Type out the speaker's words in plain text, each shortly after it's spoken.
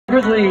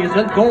Grizzlies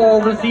in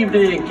goal this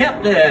evening,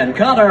 Captain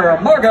Connor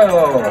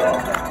Margot.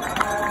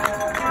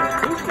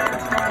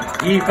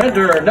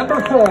 Defender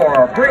number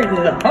 4,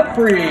 Braden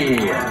Humphrey.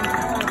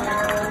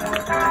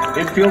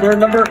 Infielder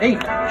number 8,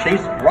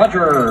 Chase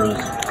Rogers.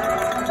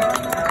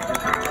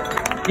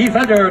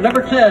 Defender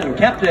number 10,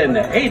 Captain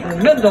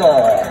Aiden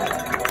Mendel.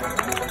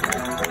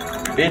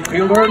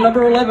 Midfielder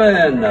number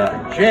 11,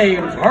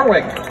 James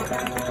Harwick.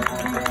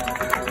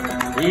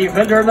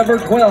 Defender number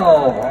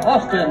 12,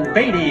 Austin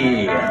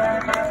Beatty.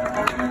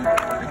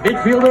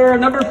 Midfielder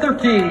number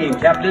 13,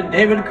 Captain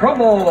David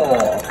Crummell.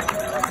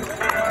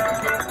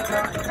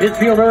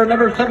 Midfielder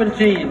number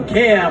 17,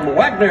 Cam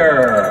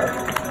Wagner.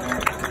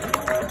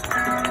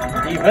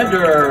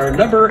 Defender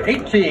number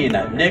 18,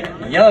 Nick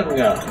Young.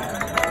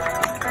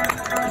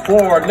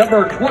 For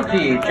number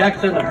 20,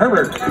 Jackson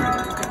Herbert.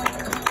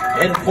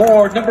 And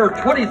for number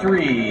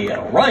 23,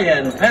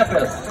 Ryan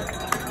Pappas.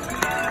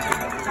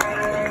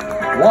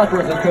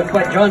 Wadsworth is coached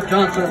by John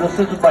Johnson,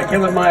 assisted by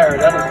Kevin Meyer,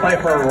 Dennis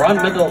Pfeiffer, Ron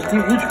Mendel,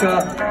 Steve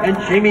Luchka, and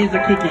Jamie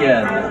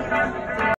Zakikian.